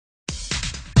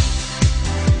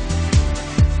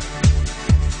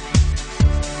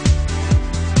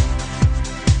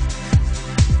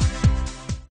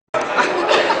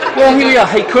we are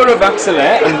Hikura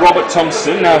Vaxalet and Robert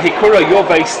Thompson. Now, Hikura, you're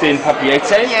based in Papeete.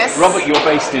 Yes. Robert, you're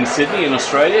based in Sydney in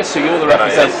Australia, so you're the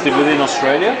representative within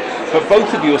Australia. But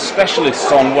both of you are specialists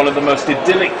on one of the most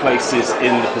idyllic places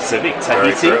in the Pacific,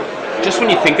 Tahiti. Just when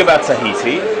you think about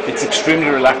Tahiti, it's extremely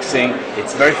relaxing,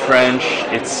 it's very French,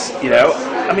 it's, you know,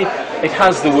 I mean, it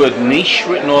has the word niche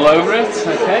written all over it,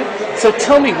 okay? So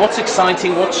tell me what's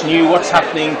exciting, what's new, what's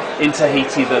happening in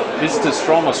Tahiti that visitors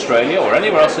from Australia or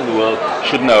anywhere else in the world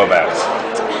should know about?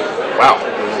 Wow,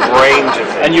 range of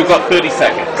things. And you've got 30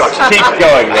 seconds. Gotcha. Keep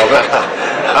going, Robert.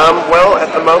 Well,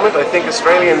 at the moment, I think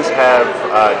Australians have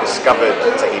discovered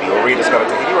Tahiti, or rediscovered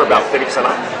Tahiti. We're about 30%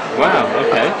 up. Wow,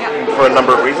 okay. For a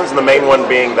number of reasons, and the main one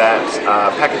being that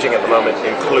packaging at the moment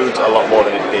includes a lot more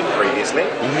than it did previously.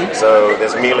 So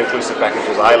there's meal-inclusive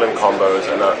packages, island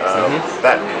combos, and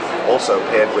that also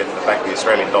paired with the fact the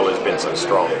Australian dollar has been so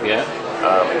strong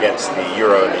against the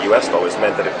euro and the US dollars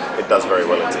meant that it does very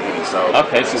well in Tahiti. So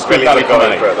it's good value for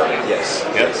money. Further. Yes.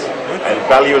 And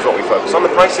value is what we focus on. The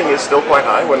pricing is still quite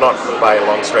high. We're not by a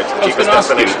long stretch the cheapest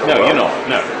destination in the world. No, you're not.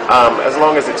 No. As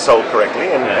long as it's sold correctly,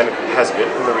 and it has been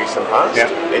in the recent past,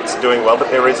 it's doing well,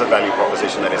 but there is a value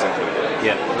proposition that is included.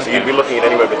 So you'd be looking at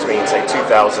anywhere between, say,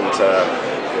 $2,000 to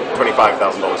 $25,000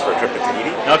 for a trip to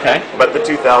Tahiti. But the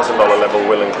 $2,000 level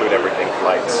will include everything,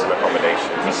 flights and accommodation.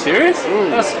 Are you serious?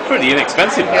 That's pretty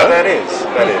inexpensive, though. Yeah, that is.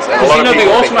 Because you know the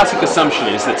automatic assumption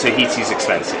is that Tahiti's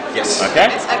expensive. Yes.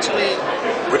 Okay? It's actually...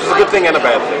 Which is a good thing and a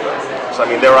bad thing. So, I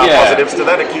mean, there are positives to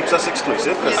that. It keeps us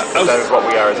exclusive, because that is what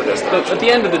we are as a destination. But at the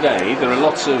end of the day, there are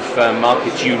lots of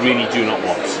markets you really do not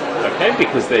want, okay?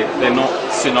 Because they're not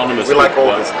synonymous with... We like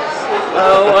all business.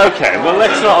 Oh, okay. Well,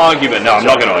 let's not argue, but no, I'm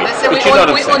not going to argue. We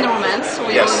own romance.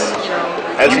 We own, you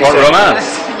know... As you what, said,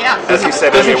 romance? As you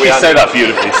said, doesn't she say that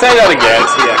beautifully? Say that again.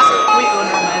 That's the accent. We own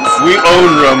romance. We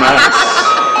own romance.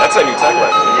 That's a new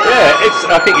tagline. Yeah,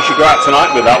 I think you should go out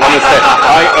tonight with that one and say,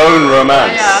 I own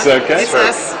romance, okay? It's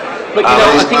us. But you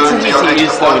know, I think Tahiti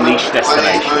is though a niche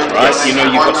destination, right? You know,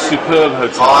 you've got superb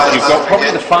hotels, you've got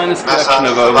probably the finest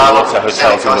collection of overwater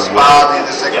hotels in the world.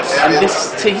 And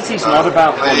this Tahiti's not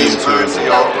about volume tourism.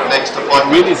 It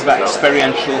really is about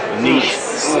experiential, niche,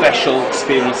 special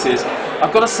experiences.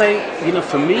 I've got to say, you know,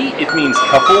 for me, it means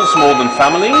couples more than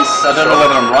families. I don't know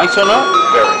whether I'm right or not.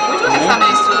 Very. We do have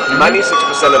families too.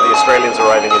 96% of the Australians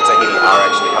arriving in Tahiti are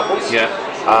actually couples.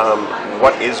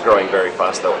 What is growing very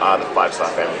fast, though, are the 5-star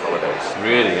family holidays.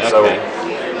 Really? Okay. So,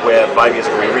 where 5 years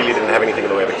ago we really didn't have anything in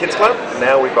the way of a kids club,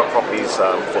 now we've got properties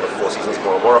for the Four Seasons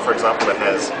Bora Bora, for example, that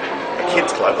has a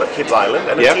kids club, a kids island,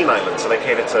 and a teen island. So they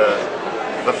cater to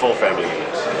the full family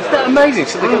unit. Isn't that amazing?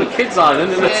 So they've got a kids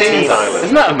island and a teen island.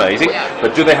 Isn't that amazing?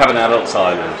 But do they have an adults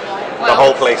island? The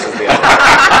whole place is the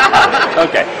island.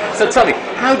 Okay, so tell me,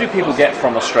 how do people get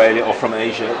from Australia or from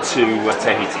Asia to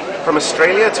Tahiti? From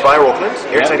Australia, it's via Auckland.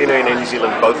 Air Tahiti Nui and New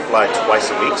Zealand both fly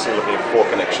twice a week, so you're looking at 4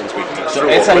 connections weekly. So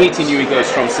Air Tahiti Nui goes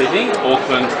from Sydney,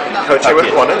 Auckland, Coach with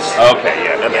Qantas.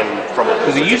 Okay, And then from Auckland.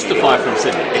 Because it used to fly from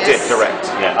Sydney. It did, direct.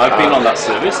 Yeah, I've been on that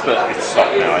service, but it's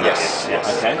stopped now. Yes.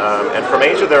 Okay. And from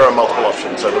Asia, there are multiple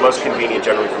options. So the most convenient,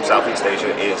 generally from Southeast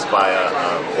Asia, is via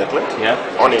Auckland,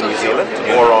 on in New Zealand,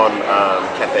 or on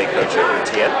Cathay Coach in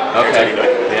Tien,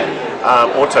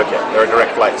 or Tokyo. There are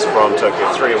direct flights from Tokyo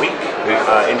 3 a week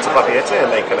into Papeete, and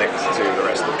they connect to the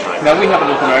rest of China. Now we have a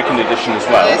North American edition as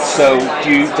well. So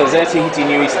does Air Tahiti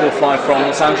Nui still fly from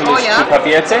Los Angeles to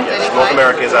Papeete? Yes, North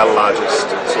America is our largest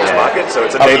source market, so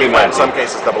it's a daily flight, in some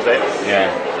cases double day.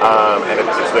 And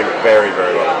it's doing very,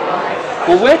 very well.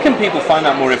 Well, where can people find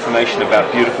out more information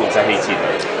about beautiful Tahiti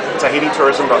though?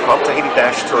 TahitiTourism.com,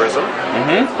 Tahiti-tourism,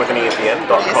 with an E at the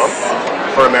end.com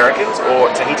for Americans,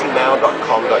 or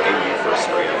TahitiNow.com.au for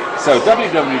Australians. So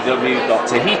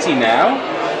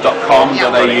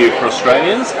www.tahitinow.com.au for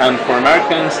Australians, and for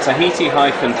Americans,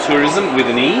 Tahiti-tourism with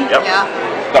an E.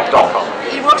 .com.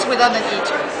 It works without an E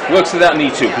too. Works without an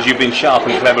E too, because you've been sharp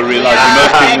and clever, realising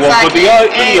most people won't put the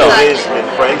E on. It is in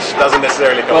French, doesn't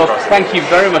necessarily come across. Thank you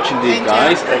very much indeed,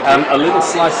 guys. A little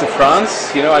slice of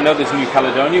France. You know, I know there's New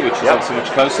Caledonia, which is not so much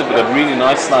closer, but a really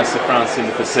nice slice of France in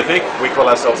the Pacific. We call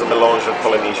ourselves a melange of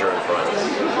Polynesia and France.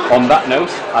 On that note,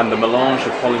 I'm the melange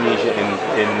of Polynesia in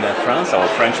France, or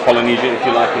French Polynesia, if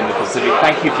you like, in the Pacific.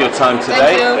 Thank you for your time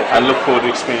today, and look forward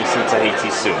to experiencing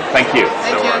Tahiti soon. Thank you.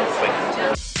 Thank you.